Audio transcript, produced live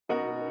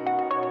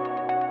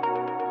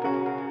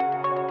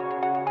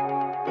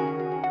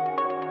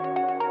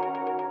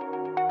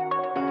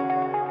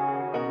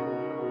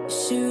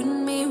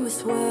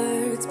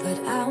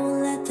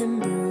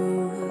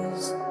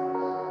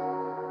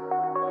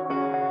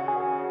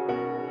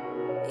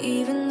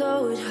Even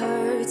though it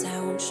hurts, I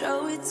won't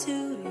show it to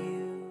you.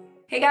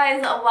 Hey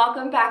guys,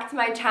 welcome back to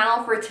my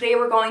channel. For today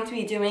we're going to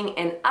be doing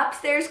an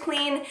upstairs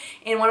clean.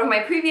 In one of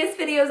my previous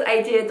videos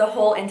I did the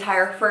whole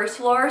entire first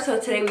floor, so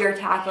today we are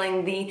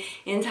tackling the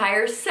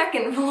entire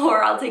second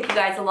floor. I'll take you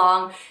guys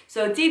along.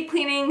 So deep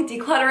cleaning,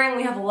 decluttering,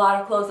 we have a lot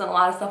of clothes and a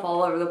lot of stuff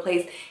all over the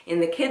place in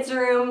the kids'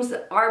 rooms,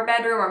 our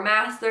bedroom, our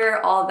master,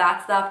 all of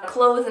that stuff.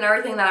 Clothes and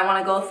everything that I want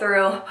to go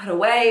through, put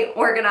away,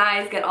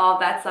 organize, get all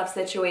of that stuff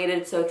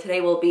situated. So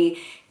today will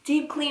be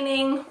deep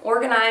cleaning,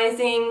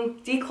 organizing,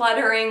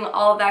 decluttering,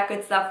 all of that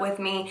good stuff with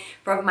me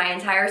from my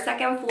entire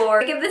second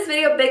floor. Give this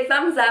video a big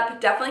thumbs up.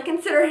 Definitely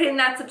consider hitting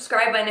that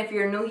subscribe button if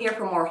you're new here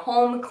for more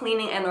home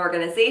cleaning and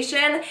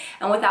organization.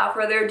 And without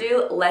further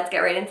ado, let's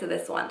get right into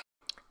this one.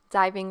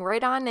 Diving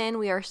right on in,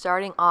 we are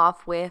starting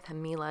off with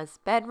Mila's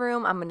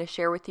bedroom. I'm going to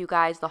share with you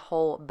guys the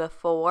whole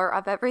before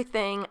of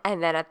everything,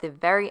 and then at the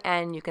very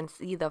end you can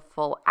see the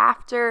full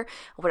after,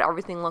 what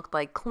everything looked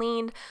like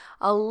cleaned.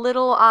 A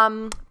little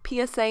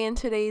PSA in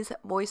today's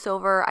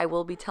voiceover. I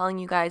will be telling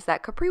you guys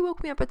that Capri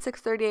woke me up at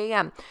 6:30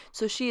 a.m.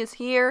 So she is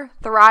here,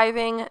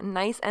 thriving,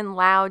 nice and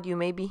loud. You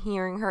may be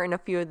hearing her in a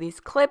few of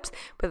these clips,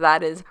 but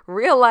that is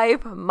real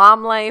life,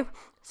 mom life.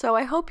 So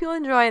I hope you'll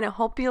enjoy and I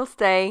hope you'll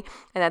stay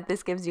and that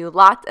this gives you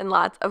lots and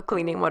lots of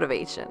cleaning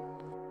motivation.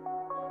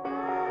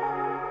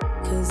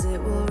 'Cause it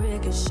will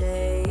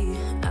ricochet,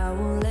 I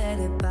won't let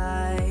it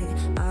bite.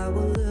 I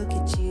will look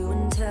at you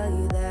and tell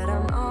you that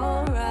I'm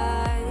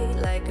alright.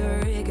 Like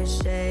a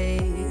ricochet,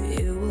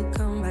 it will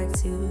come back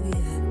to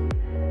you.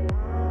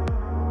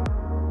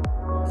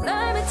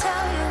 Let me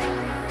tell you,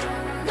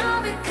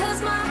 no,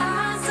 because my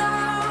eyes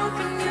are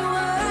open, your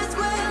words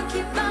will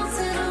keep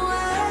bouncing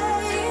away.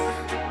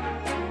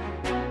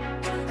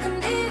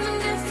 And even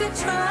if you're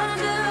trying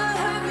to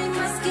hurt me,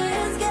 my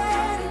skin's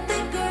getting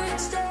thicker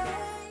each day.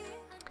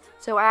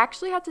 So I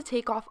actually had to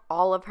take off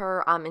all of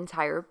her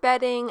entire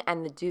bedding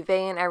and the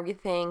duvet and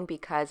everything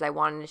because I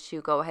wanted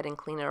to go ahead and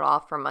clean it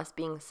off from us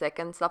being sick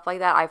and stuff like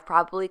that. I've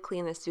probably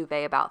cleaned this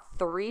duvet about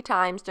 3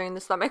 times during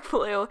the stomach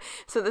flu.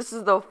 So this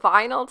is the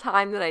final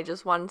time that I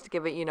just wanted to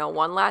give it, you know,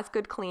 one last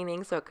good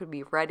cleaning so it could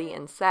be ready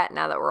and set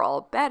now that we're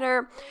all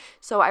better.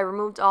 So I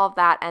removed all of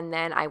that and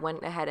then I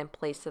went ahead and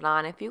placed it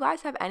on. If you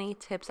guys have any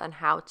tips on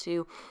how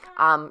to,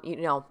 you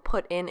know,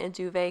 put in a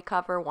duvet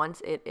cover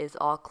once it is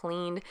all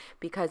cleaned,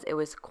 because it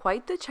was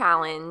quite the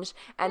challenge.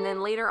 And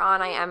then later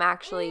on I am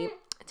actually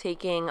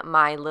taking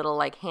my little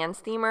like hand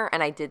steamer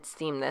and I did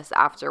steam this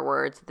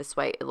afterwards. This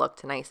way it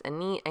looked nice and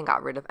neat and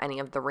got rid of any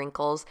of the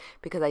wrinkles,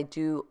 because I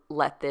do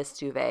let this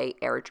duvet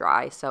air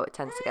dry so it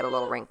tends to get a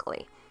little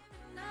wrinkly.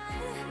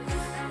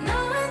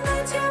 Knowing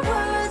that your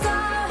words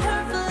are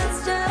hurtful,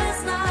 it's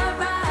just not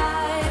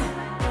right.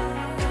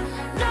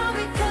 No,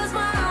 because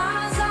my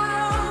eyes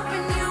are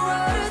open, your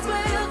words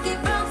will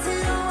keep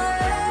bouncing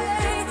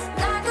away.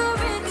 Like a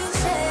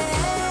ricochet,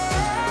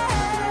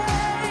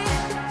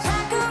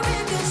 like a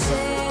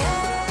ricochet,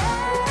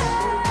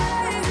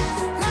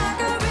 like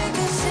a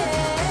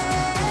ricochet,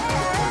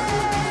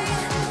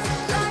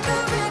 like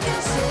a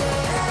ricochet.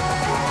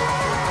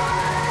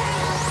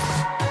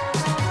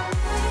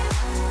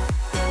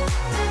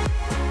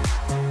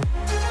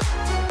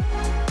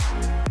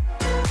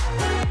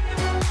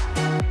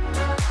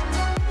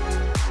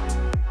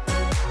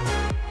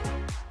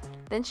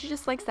 Then she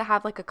just likes to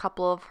have like a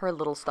couple of her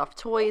little stuffed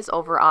toys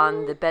over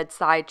on the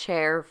bedside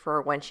chair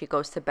for when she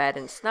goes to bed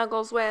and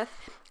snuggles with.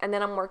 And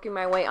then I'm working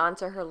my way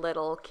onto her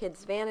little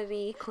kids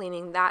vanity,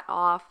 cleaning that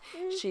off.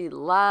 She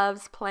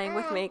loves playing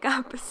with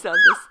makeup. So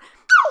this,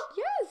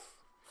 yes,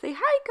 say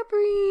hi,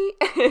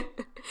 Capri.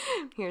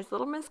 Here's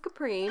little Miss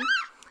Capri.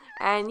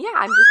 And yeah,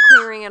 I'm just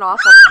clearing it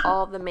off of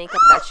all the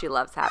makeup that she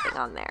loves having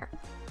on there.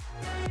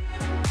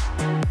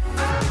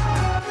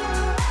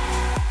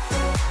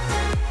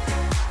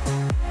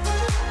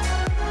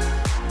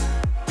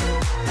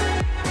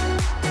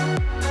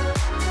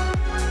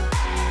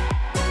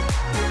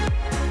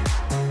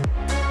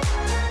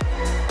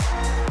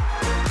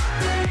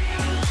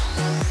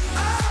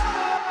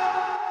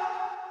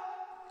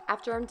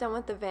 After I'm done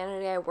with the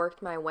vanity, I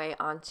worked my way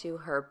onto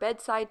her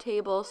bedside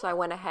table. So I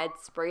went ahead,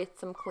 sprayed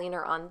some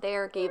cleaner on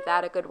there, gave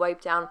that a good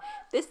wipe down.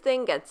 This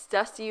thing gets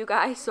dusty, you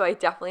guys, so I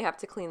definitely have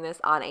to clean this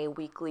on a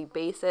weekly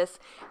basis.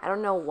 I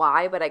don't know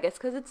why, but I guess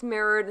because it's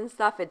mirrored and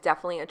stuff, it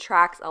definitely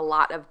attracts a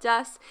lot of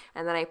dust.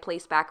 And then I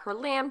placed back her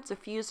lamp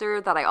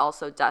diffuser that I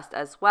also dust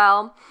as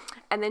well.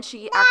 And then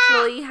she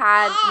actually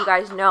had, you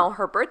guys know,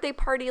 her birthday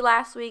party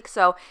last week.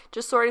 So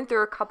just sorting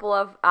through a couple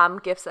of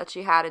gifts that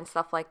she had and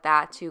stuff like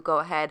that to go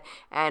ahead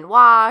and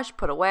wash,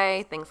 put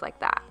away, things like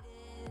that.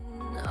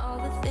 All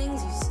the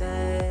things you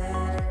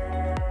said,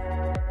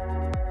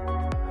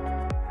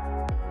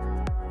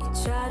 you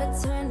try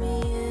to turn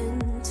me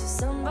into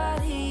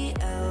somebody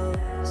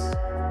else,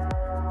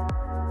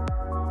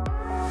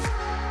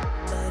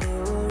 but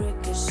it will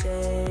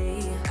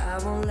ricochet,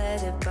 I won't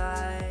let it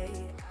bite.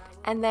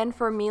 And then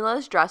for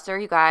Mila's dresser,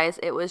 you guys,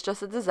 it was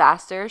just a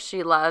disaster.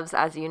 She loves,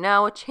 as you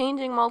know,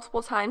 changing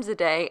multiple times a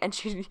day, and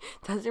she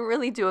doesn't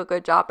really do a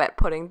good job at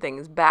putting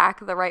things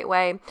back the right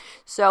way.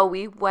 So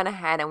we went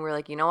ahead and we were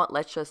like, you know what,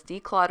 let's just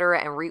declutter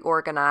and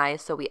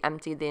reorganize. So we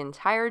emptied the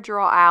entire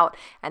drawer out,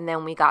 and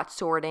then we got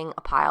sorting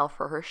a pile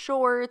for her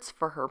shorts,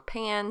 for her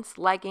pants,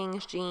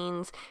 leggings,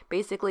 jeans,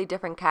 basically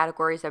different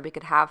categories that we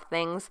could have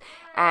things.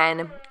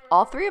 And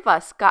all three of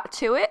us got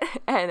to it,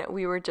 and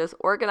we were just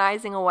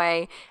organizing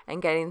away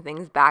and getting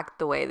things back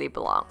the way they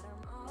belong.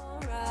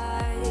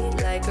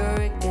 Alright, like a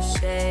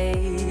ricochet,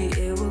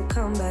 it will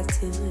come back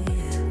to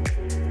you.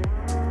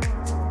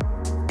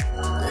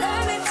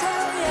 Let me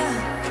tell you,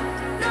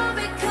 no,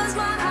 because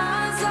my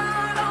eyes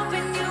are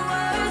open, your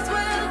words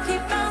will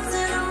keep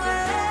bouncing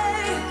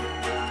away.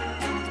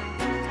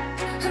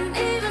 And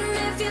even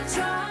if you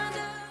try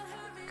to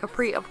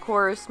Capri, of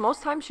course,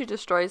 most times she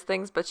destroys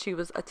things, but she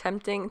was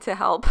attempting to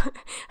help,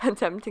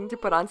 attempting to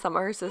put on some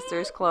of her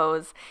sister's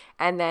clothes,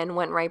 and then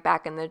went right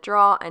back in the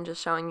drawer and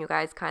just showing you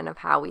guys kind of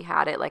how we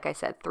had it. Like I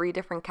said, 3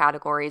 different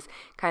categories,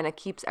 kind of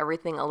keeps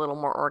everything a little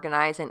more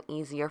organized and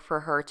easier for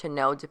her to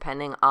know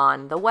depending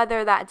on the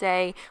weather that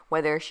day,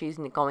 whether she's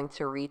going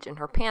to reach in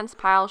her pants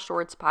pile,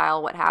 shorts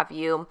pile, what have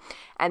you.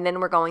 And then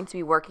we're going to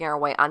be working our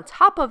way on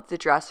top of the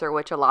dresser,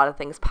 which a lot of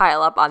things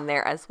pile up on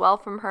there as well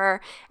from her.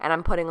 And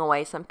I'm putting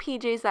away some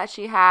PJs that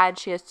she had.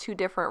 She has 2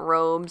 different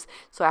robes,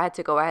 so I had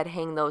to go ahead and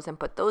hang those and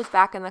put those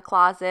back in the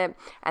closet.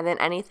 And then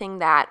anything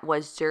that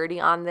was dirty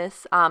on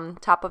this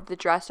top of the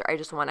dresser, I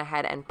just went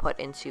ahead and put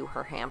into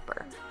her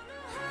hamper.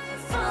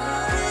 fall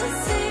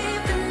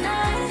asleep at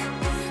night,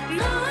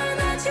 knowing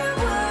that your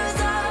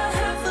words are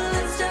hurtful,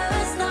 it's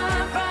just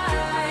not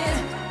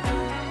right.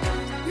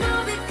 No,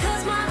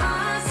 because my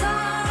eyes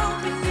are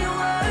open, your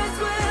words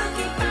will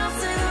keep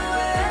bouncing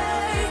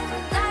away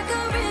like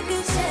a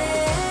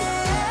ricochet,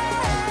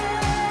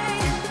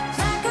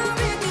 like a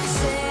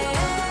ricochet,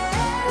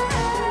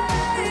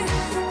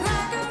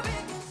 like a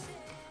ricochet.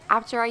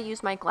 After I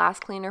use my glass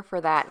cleaner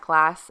for that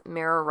glass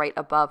mirror right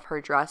above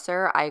her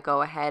dresser, I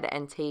go ahead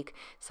and take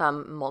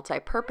some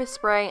multi-purpose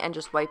spray and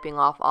just wiping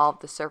off all of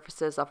the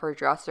surfaces of her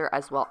dresser,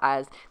 as well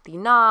as the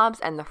knobs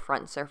and the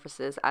front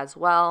surfaces as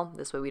well.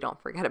 This way we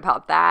don't forget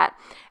about that.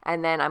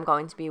 And then I'm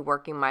going to be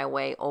working my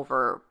way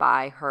over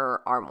by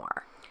her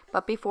armoire.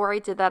 But before I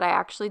did that, I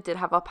actually did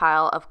have a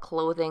pile of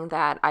clothing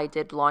that I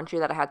did laundry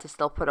that I had to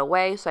still put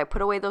away. So I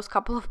put away those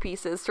couple of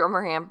pieces from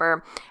her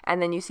hamper.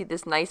 And then you see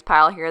this nice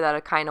pile here that I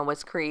kind of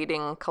was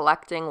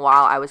collecting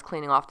while I was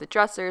cleaning off the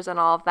dressers and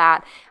all of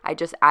that. I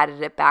just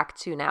added it back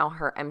to now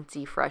her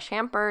empty, fresh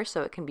hamper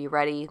so it can be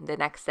ready. The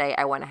next day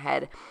I went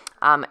ahead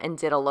and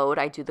did a load.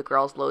 I do the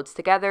girls' loads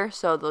together.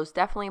 So those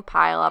definitely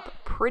pile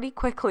up pretty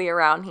quickly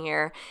around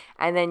here.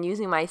 And then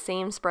using my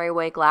same spray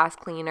away glass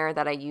cleaner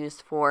that I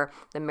used for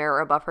the mirror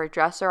above her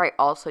dresser, I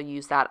also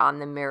use that on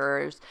the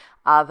mirrors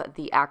of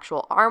the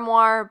actual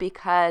armoire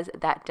because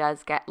that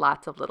does get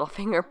lots of little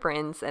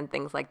fingerprints and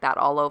things like that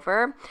all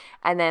over.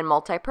 And then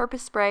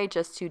multi-purpose spray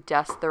just to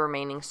dust the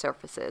remaining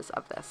surfaces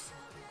of this.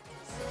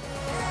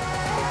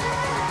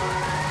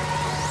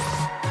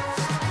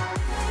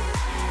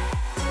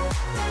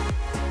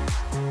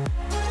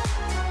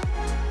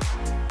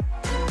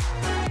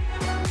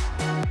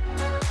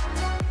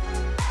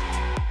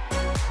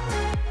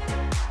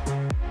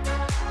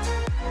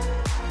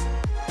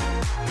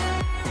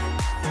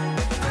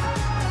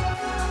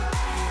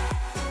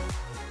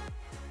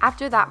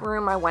 After that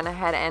room, I went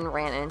ahead and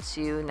ran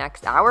into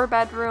next our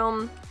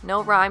bedroom.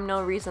 No rhyme,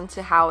 no reason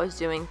to how I was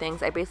doing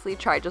things. I basically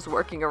tried just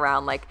working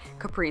around like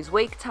Capri's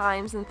wake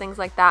times and things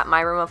like that.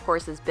 My room, of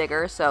course, is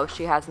bigger, so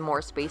she has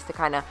more space to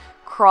kind of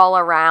crawl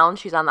around.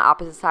 She's on the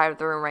opposite side of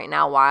the room right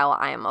now while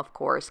I am, of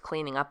course,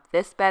 cleaning up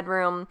this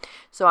bedroom.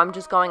 So I'm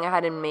just going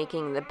ahead and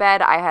making the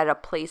bed. I had to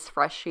place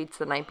fresh sheets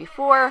the night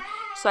before,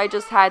 so I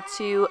just had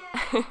to...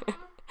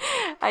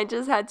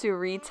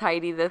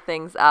 re-tidy the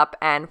things up.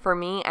 And for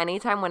me,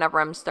 anytime whenever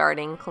I'm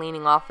starting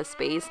cleaning off a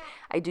space,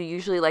 I do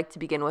usually like to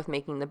begin with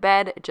making the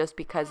bed just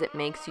because it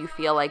makes you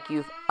feel like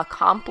you've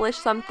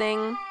accomplished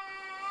something.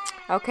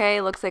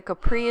 Okay, looks like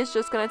Capri is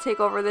just going to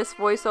take over this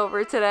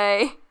voiceover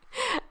today.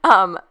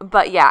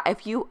 But yeah,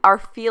 if you are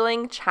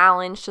feeling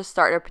challenged to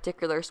start a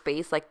particular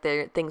space, like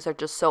things are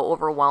just so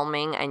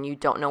overwhelming and you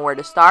don't know where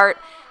to start,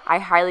 I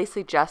highly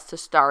suggest to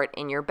start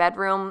in your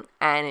bedroom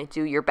and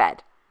do your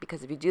bed.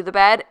 Because if you do the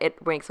bed,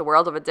 it makes a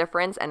world of a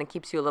difference and it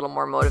keeps you a little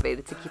more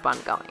motivated to keep on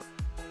going.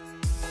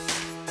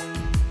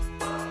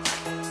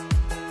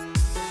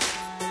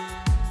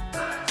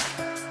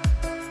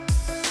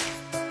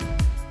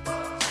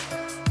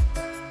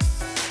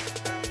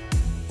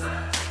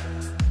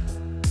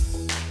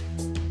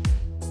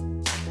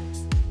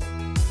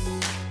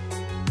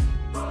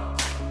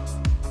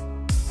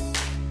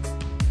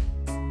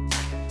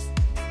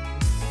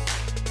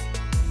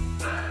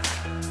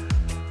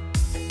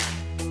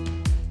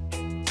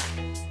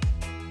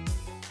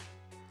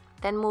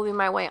 Then moving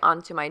my way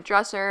onto my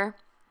dresser,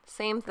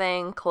 Same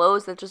thing,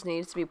 clothes that just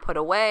needed to be put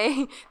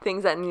away,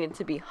 things that needed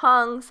to be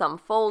hung, some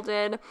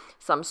folded,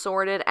 some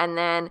sorted. And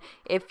then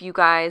if you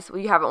guys, well,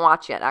 you haven't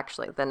watched yet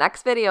actually, the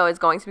next video is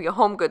going to be a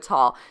home goods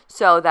haul.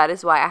 So that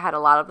is why I had a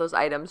lot of those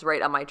items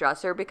right on my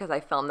dresser, because I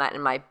filmed that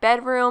in my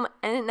bedroom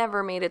and it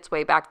never made its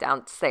way back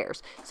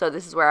downstairs. So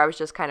this is where I was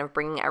just kind of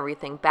bringing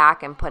everything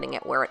back and putting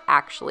it where it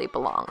actually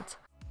belonged.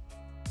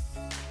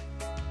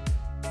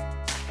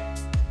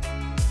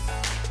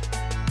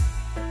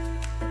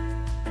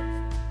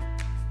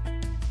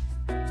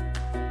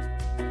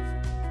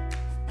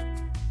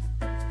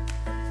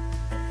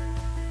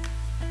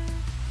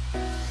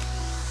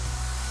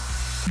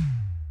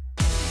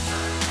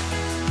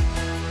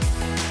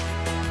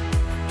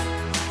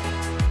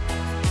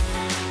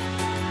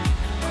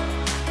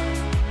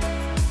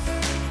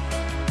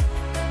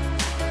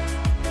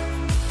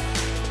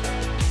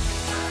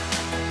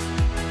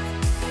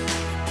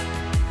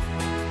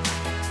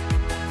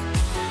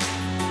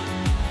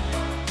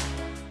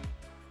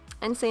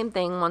 And same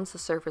thing, once the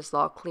surface is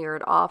all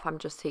cleared off, I'm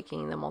just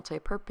taking the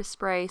multi-purpose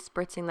spray,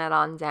 spritzing that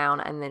on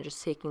down, and then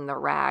just taking the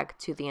rag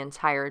to the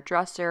entire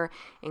dresser,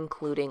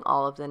 including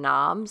all of the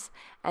knobs.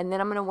 And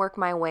then I'm going to work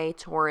my way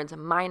towards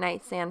my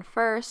nightstand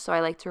first. So I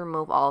like to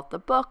remove all of the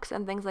books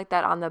and things like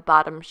that on the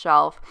bottom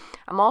shelf.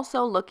 I'm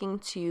also looking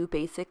to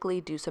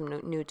basically do some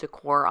new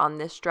decor on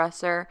this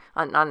dresser,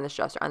 on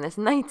this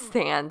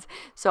nightstand.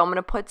 So I'm going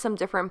to put some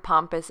different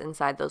pampas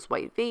inside those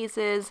white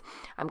vases.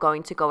 I'm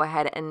going to go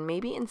ahead and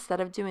maybe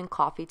instead of doing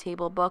coffee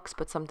table books,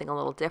 put something a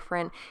little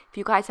different. If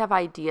you guys have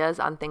ideas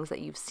on things that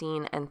you've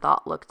seen and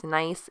thought looked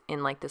nice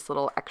in like this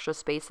little extra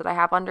space that I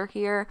have under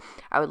here,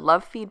 I would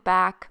love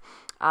feedback.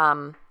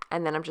 And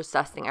then I'm just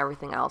dusting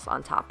everything else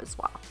on top as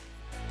well.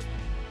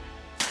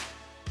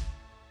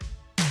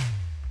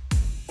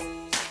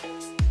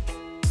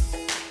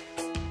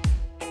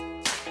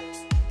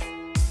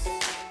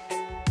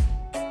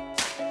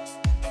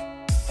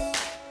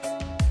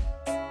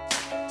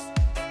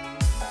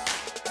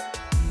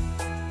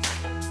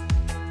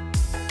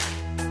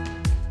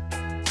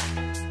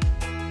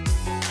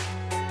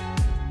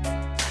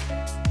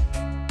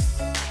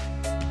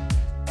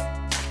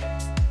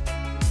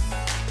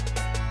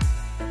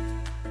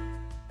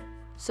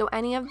 So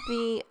any of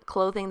the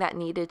clothing that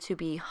needed to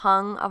be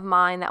hung of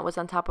mine that was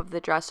on top of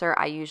the dresser,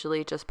 I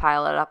usually just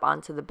pile it up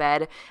onto the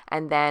bed.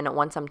 And then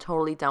once I'm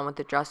totally done with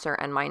the dresser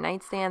and my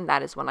nightstand,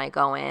 that is when I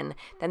go in.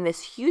 Then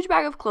this huge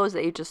bag of clothes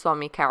that you just saw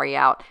me carry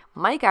out,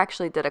 Mike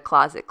actually did a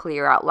closet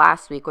clear out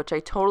last week, which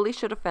I totally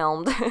should have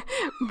filmed,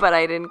 but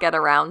I didn't get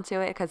around to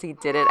it because he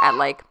did it at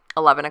like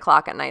 11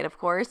 o'clock at night, of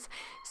course.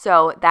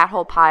 So that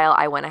whole pile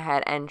I went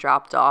ahead and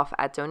dropped off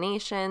at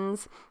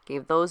donations,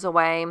 gave those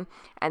away,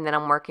 and then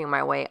I'm working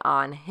my way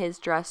on his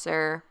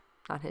dresser,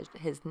 not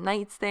his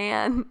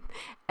nightstand,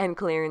 and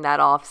clearing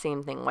that off.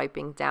 Same thing,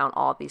 wiping down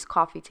all these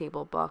coffee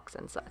table books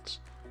and such.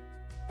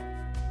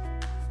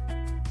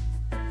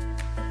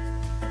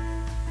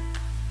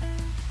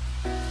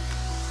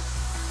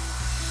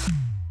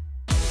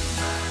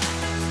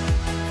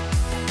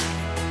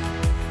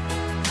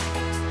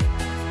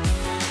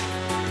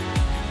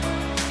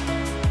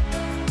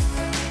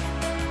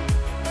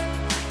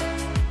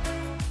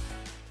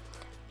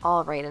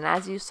 Alright, and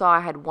as you saw, I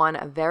had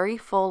a very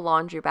full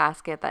laundry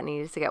basket that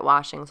needed to get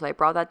washing, so I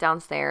brought that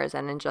downstairs,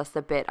 and in just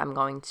a bit I'm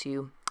going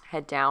to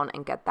head down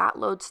and get that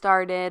load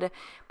started.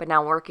 But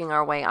now working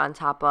our way on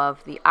top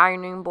of the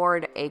ironing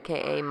board,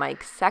 aka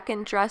Mike's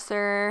second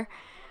dresser.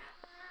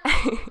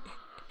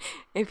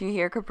 If you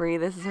hear Capri,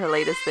 this is her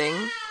latest thing.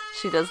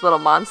 She does little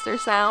monster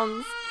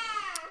sounds.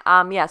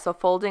 Yeah, so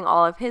folding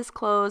all of his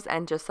clothes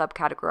and just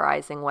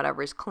subcategorizing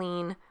whatever's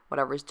clean,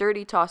 whatever's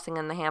dirty, tossing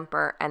in the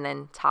hamper, and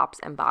then tops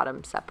and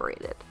bottoms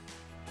separated.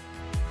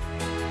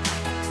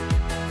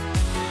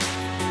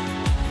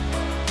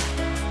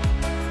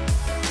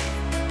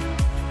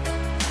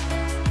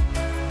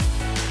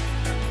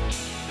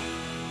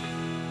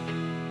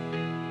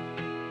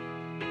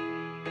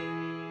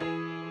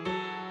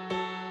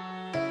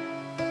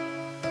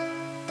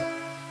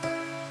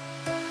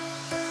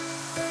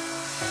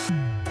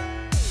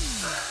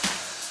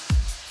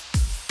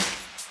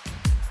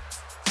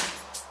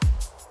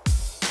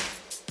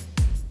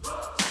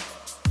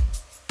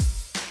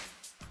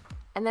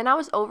 And then I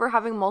was over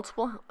having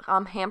multiple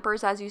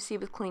hampers, as you see,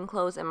 with clean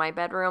clothes in my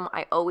bedroom.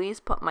 I always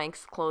put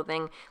Mike's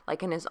clothing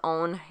like in his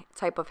own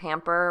type of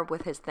hamper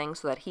with his things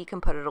so that he can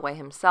put it away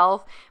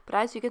himself. But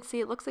as you can see,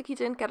 it looks like he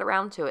didn't get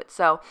around to it.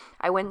 So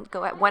I went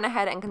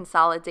ahead and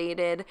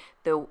consolidated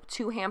the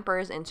two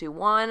hampers into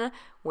one,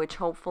 which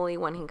hopefully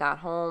when he got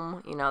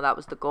home, you know, that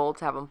was the goal,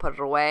 to have him put it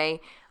away.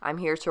 I'm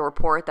here to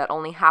report that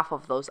only half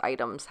of those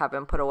items have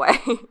been put away.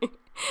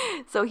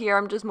 So here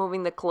I'm just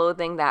moving the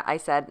clothing that I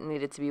said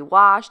needed to be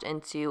washed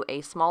into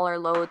a smaller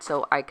load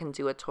so I can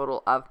do a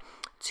total of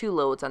 2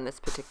 loads on this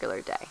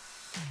particular day.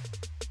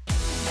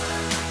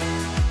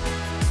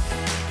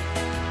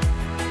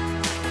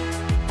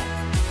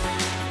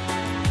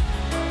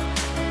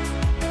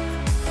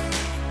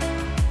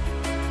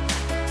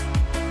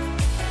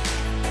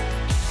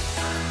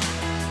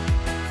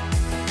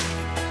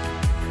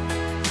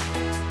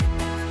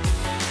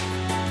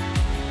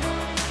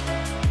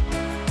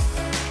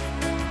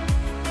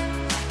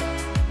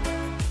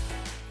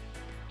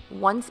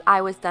 once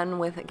I was done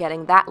with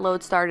getting that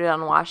load started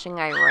on washing,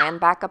 I ran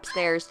back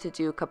upstairs to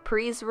do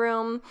Capri's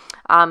room.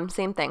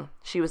 Same thing.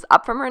 She was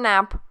up from her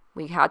nap.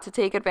 We had to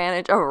take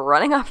advantage of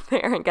running up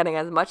there and getting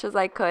as much as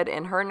I could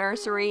in her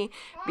nursery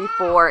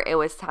before it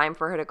was time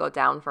for her to go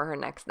down for her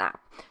next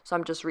nap. So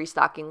I'm just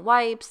restocking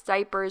wipes,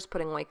 diapers,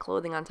 putting away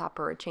clothing on top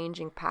of her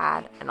changing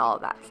pad, and all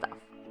of that stuff.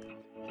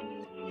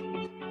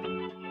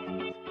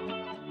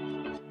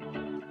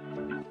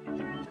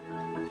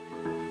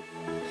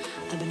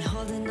 I've been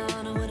holding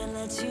on, I wouldn't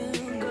let you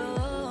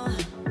go.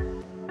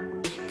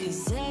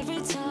 'Cause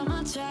every time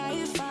I try,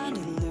 you find a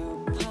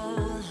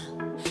loophole.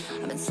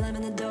 I've been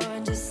slamming the door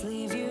and just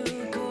leave you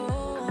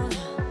cold.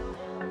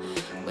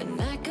 When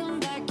I come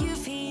back,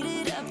 you've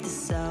heated up the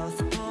South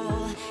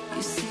Pole.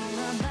 You see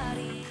my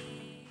body.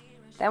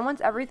 Then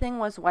once everything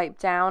was wiped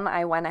down,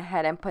 I went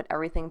ahead and put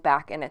everything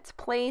back in its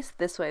place.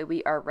 This way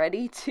we are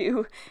ready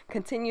to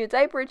continue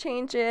diaper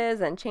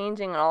changes and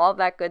changing and all of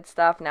that good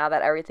stuff now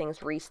that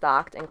everything's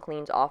restocked and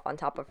cleaned off on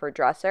top of her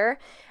dresser.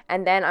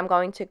 And then I'm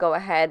going to go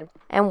ahead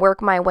and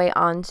work my way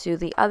onto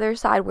the other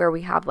side where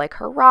we have like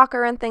her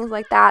rocker and things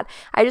like that.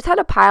 I just had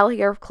a pile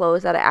here of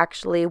clothes that I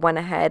actually went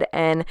ahead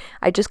and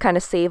I just kind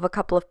of save a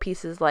couple of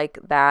pieces like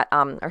that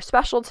are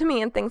special to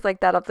me and things like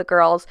that of the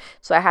girls.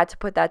 So I had to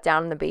put that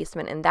down in the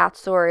basement in that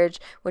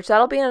storage, which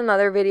that'll be in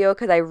another video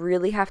because I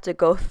really have to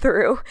go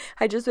through.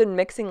 I just been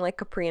mixing like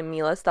Capri and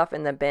Mila stuff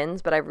in the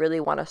bins, but I really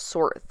want to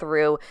sort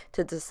through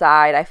to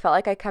decide. I felt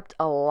like I kept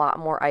a lot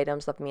more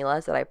items of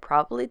Mila's that I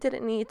probably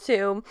didn't need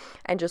to,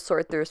 and just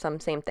sort through some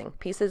same thing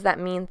pieces that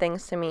mean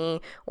things to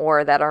me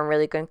or that are in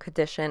really good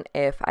condition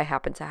if I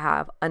happen to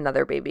have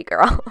another baby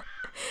girl.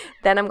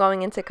 Then I'm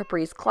going into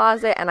Capri's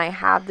closet, and I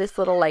have this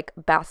little like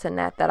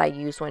bassinet that I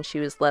used when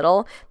she was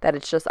little that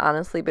it's just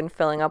honestly been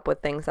filling up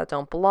with things that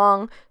don't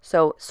belong.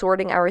 So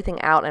sorting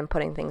everything out and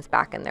putting things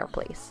back in their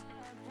place.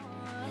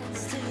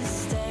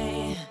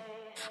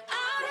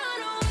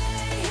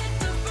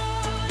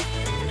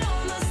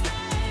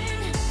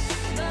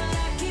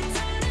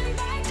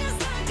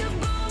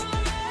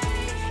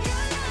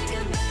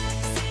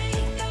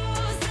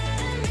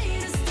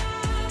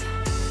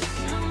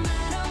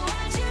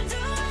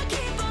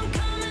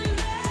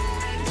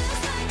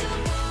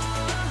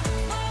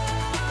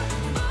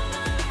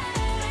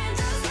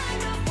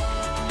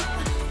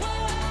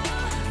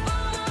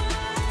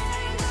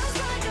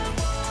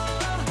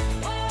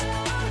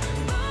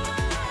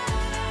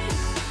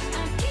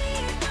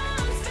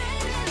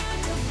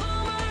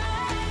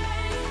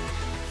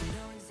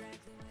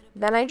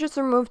 Then I just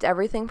removed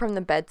everything from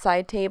the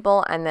bedside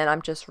table, and then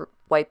I'm just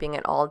wiping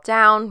it all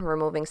down,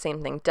 removing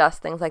same thing,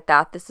 dust, things like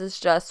that. This is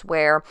just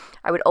where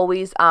I would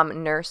always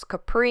nurse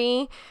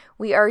Capri.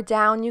 We are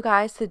down, you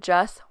guys, to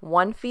just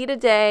 1 feed a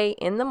day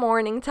in the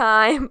morning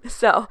time.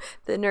 So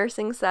the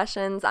nursing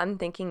sessions, I'm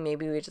thinking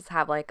maybe we just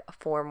have like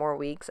 4 more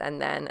weeks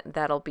and then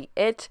that'll be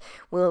it.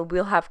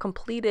 We'll have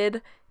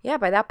completed, yeah,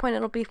 by that point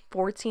it'll be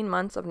 14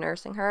 months of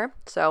nursing her.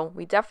 So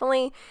we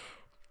definitely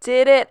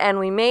did it and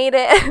we made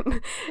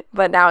it.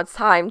 But now it's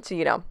time to,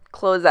 you know,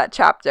 close that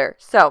chapter.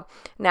 So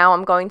now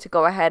I'm going to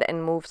go ahead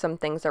and move some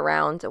things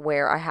around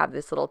where I have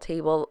this little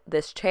table,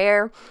 this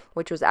chair,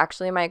 which was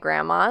actually my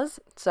grandma's.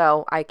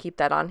 So I keep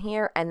that on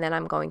here, and then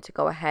I'm going to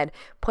go ahead,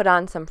 put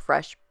on some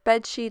fresh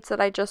bed sheets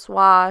that I just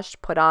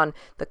washed, put on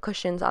the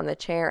cushions on the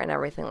chair and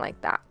everything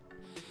like that.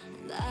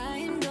 I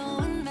am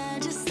going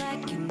mad just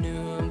like you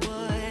knew I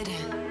would.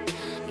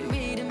 You're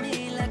reading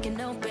me like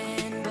an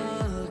open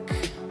book.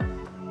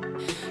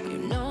 You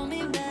know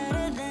me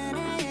better than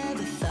I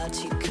ever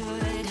thought you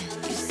could.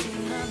 You see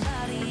my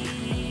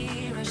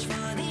body rush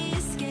for the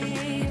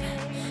escape,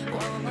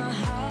 while my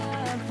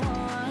heart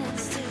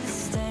wants to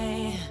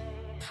stay.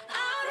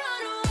 I'll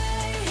run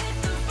away, hit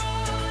the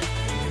road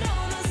and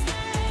almost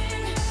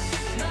land,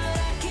 but I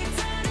keep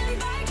turning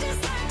back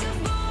just like a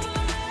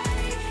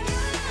boomerang.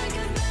 You're like a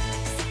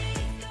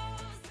backseat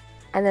ghost.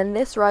 And then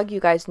this rug, you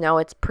guys know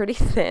it's pretty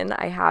thin.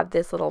 I have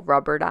this little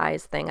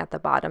rubberized thing at the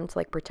bottom to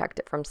like protect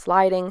it from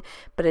sliding,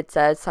 but it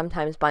says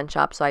sometimes bunch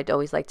up, so I'd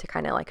always like to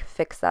kind of like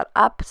fix that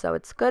up so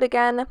it's good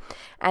again.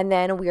 And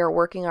then we are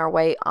working our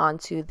way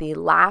onto the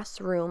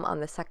last room on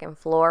the second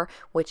floor,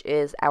 which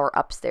is our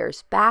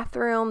upstairs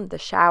bathroom, the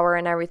shower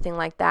and everything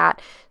like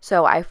that.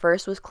 So I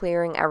first was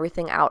clearing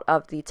everything out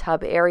of the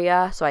tub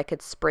area so I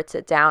could spritz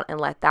it down and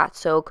let that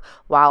soak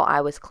while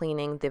I was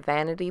cleaning the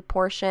vanity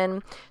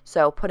portion.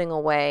 So putting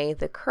away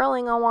the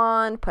curling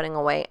on, putting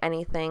away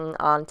anything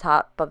on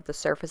top of the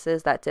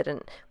surfaces that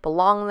didn't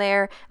belong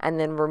there, and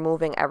then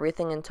removing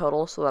everything in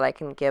total so that I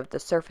can give the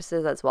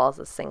surfaces as well as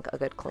the sink a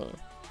good clean.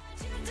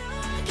 You do,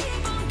 I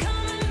keep on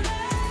coming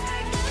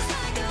back, just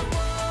like a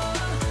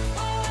boomerang.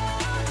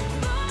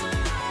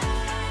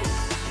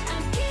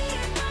 I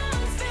keep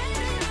on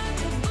spinning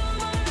like a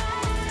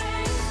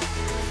boomerang.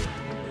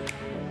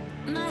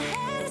 My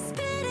head is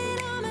spinning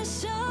on my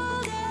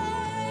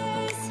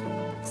shoulders,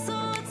 so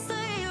what's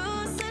the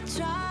use of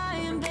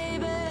trying,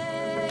 baby?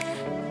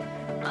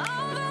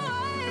 All the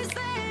ways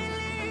they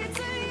lead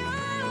to you,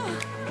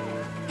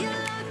 you're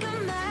like a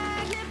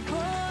magnet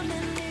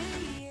pulling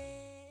me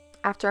in.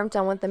 After I'm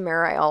done with the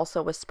mirror, I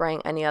also was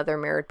spraying any other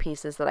mirrored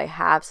pieces that I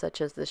have,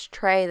 such as this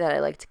tray that I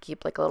like to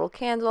keep like a little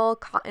candle,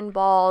 cotton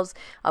balls,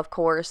 of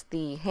course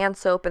the hand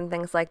soap and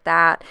things like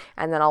that,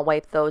 and then I'll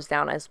wipe those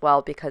down as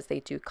well because they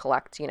do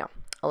collect, you know,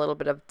 a little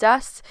bit of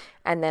dust.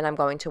 And then I'm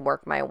going to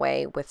work my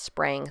way with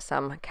spraying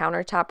some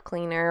countertop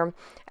cleaner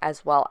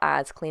as well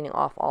as cleaning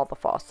off all the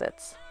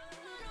faucets.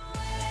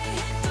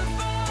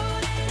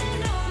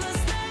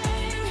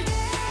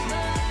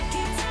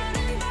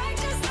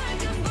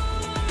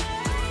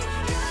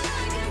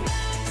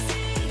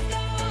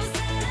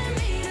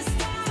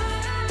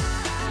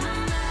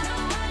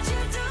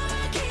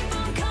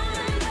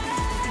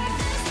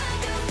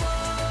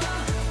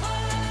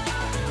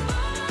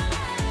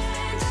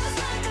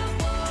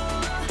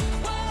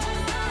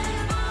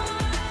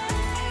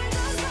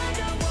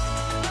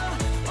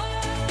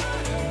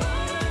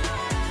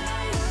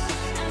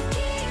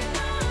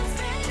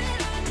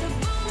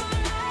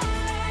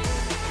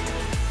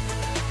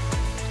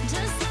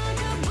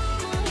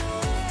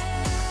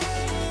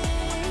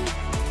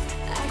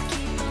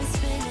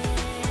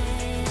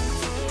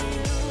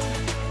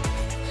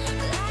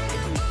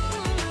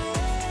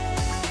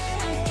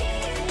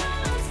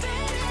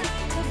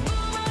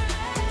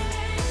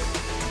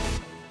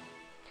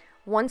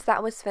 Once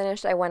that was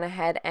finished, I went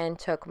ahead and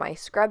took my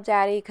Scrub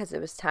Daddy because it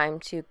was time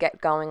to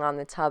get going on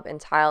the tub and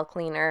tile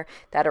cleaner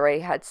that already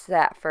had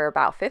sat for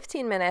about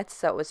 15 minutes,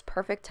 so it was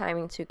perfect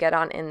timing to get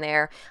on in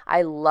there.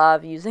 I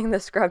love using the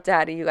Scrub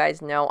Daddy, you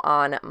guys know,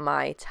 on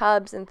my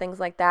tubs and things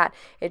like that.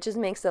 It just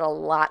makes it a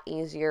lot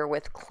easier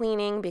with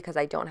cleaning because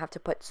I don't have to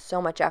put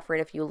so much effort.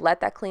 If you let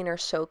that cleaner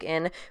soak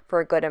in for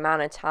a good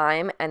amount of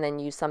time and then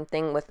use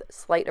something with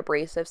slight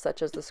abrasive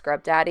such as the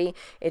Scrub Daddy,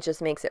 it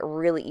just makes it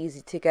really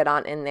easy to get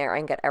on in there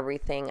and get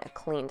everything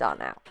cleaned on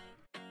out.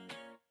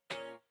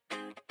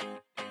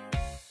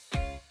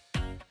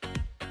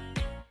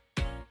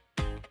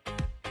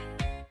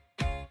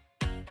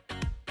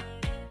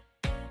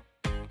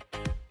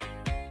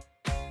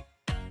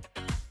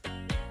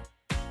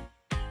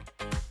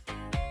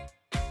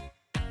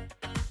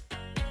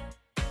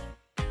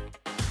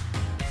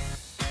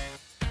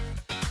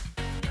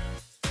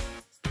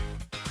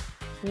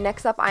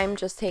 Next up, I'm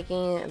just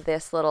taking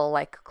this little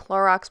like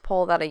Clorox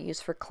pole that I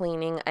use for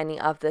cleaning any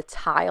of the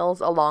tiles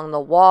along the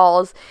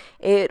walls.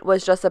 It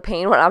was just a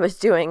pain when I was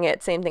doing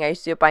it. Same thing, I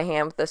used to do it by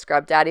hand with the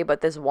Scrub Daddy, but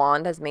this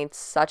wand has made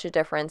such a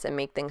difference and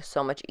make things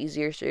so much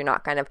easier so you're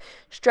not kind of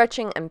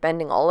stretching and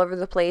bending all over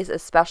the place,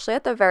 especially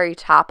at the very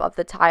top of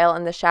the tile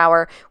in the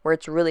shower where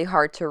it's really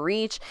hard to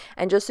reach.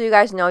 And just so you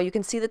guys know, you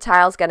can see the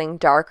tiles getting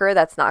darker.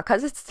 That's not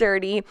because it's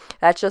dirty.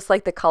 That's just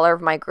like the color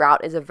of my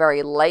grout is a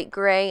very light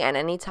gray, and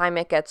anytime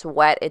it gets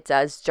wet, it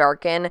does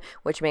darken,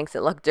 which makes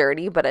it look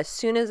dirty, but as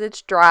soon as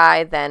it's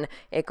dry, then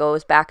it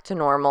goes back to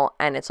normal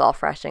and it's all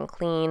fresh and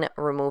clean.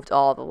 Removed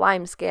all the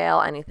lime scale,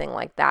 anything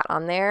like that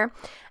on there.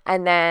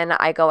 And then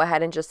I go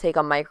ahead and just take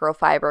a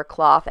microfiber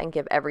cloth and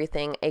give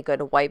everything a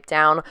good wipe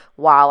down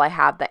while I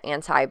have the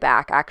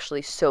anti-bac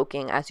actually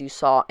soaking, as you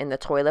saw in the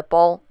toilet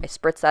bowl. I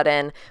spritz that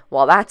in.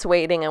 While that's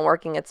waiting and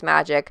working its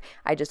magic,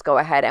 I just go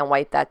ahead and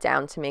wipe that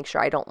down to make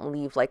sure I don't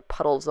leave like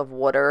puddles of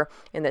water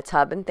in the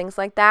tub and things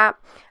like that.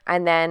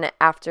 And then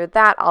after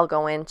that, I'll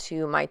go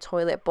into my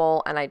toilet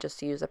bowl and I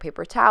just use a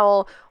paper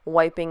towel,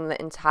 wiping the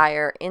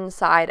entire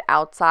inside,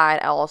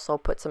 outside. I also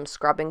put some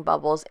scrubbing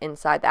bubbles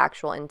inside the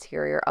actual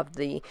interior of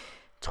the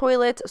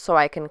toilet so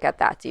I can get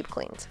that deep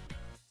cleaned.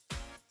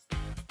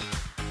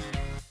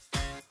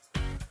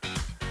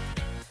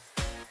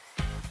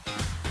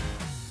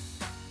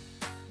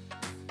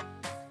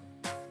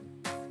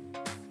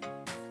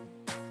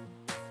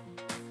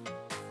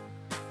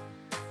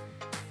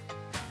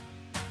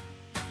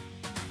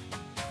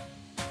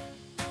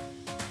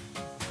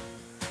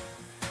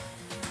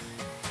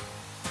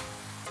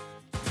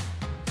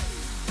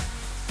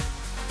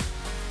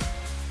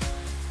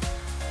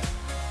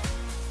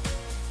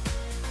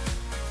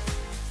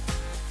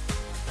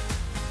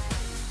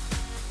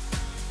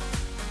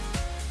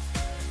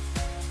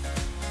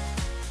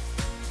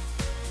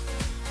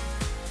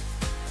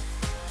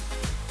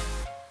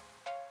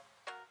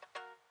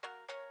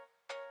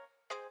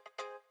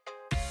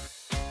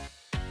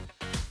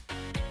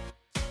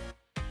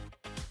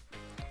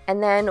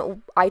 And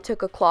then I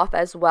took a cloth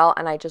as well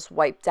and I just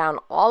wiped down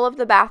all of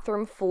the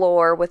bathroom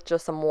floor with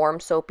just some warm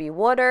soapy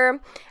water.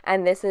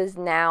 And this is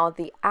now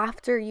the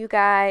after, you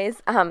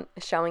guys,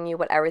 showing you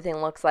what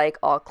everything looks like,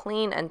 all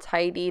clean and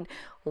tidied.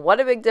 What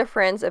a big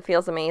difference. It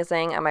feels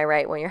amazing. Am I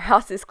right? When your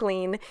house is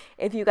clean.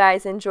 If you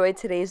guys enjoyed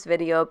today's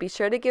video, be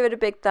sure to give it a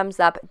big thumbs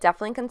up.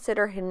 Definitely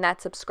consider hitting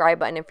that subscribe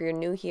button if you're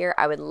new here.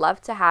 I would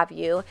love to have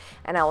you,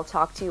 and I will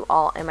talk to you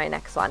all in my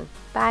next one.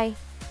 Bye.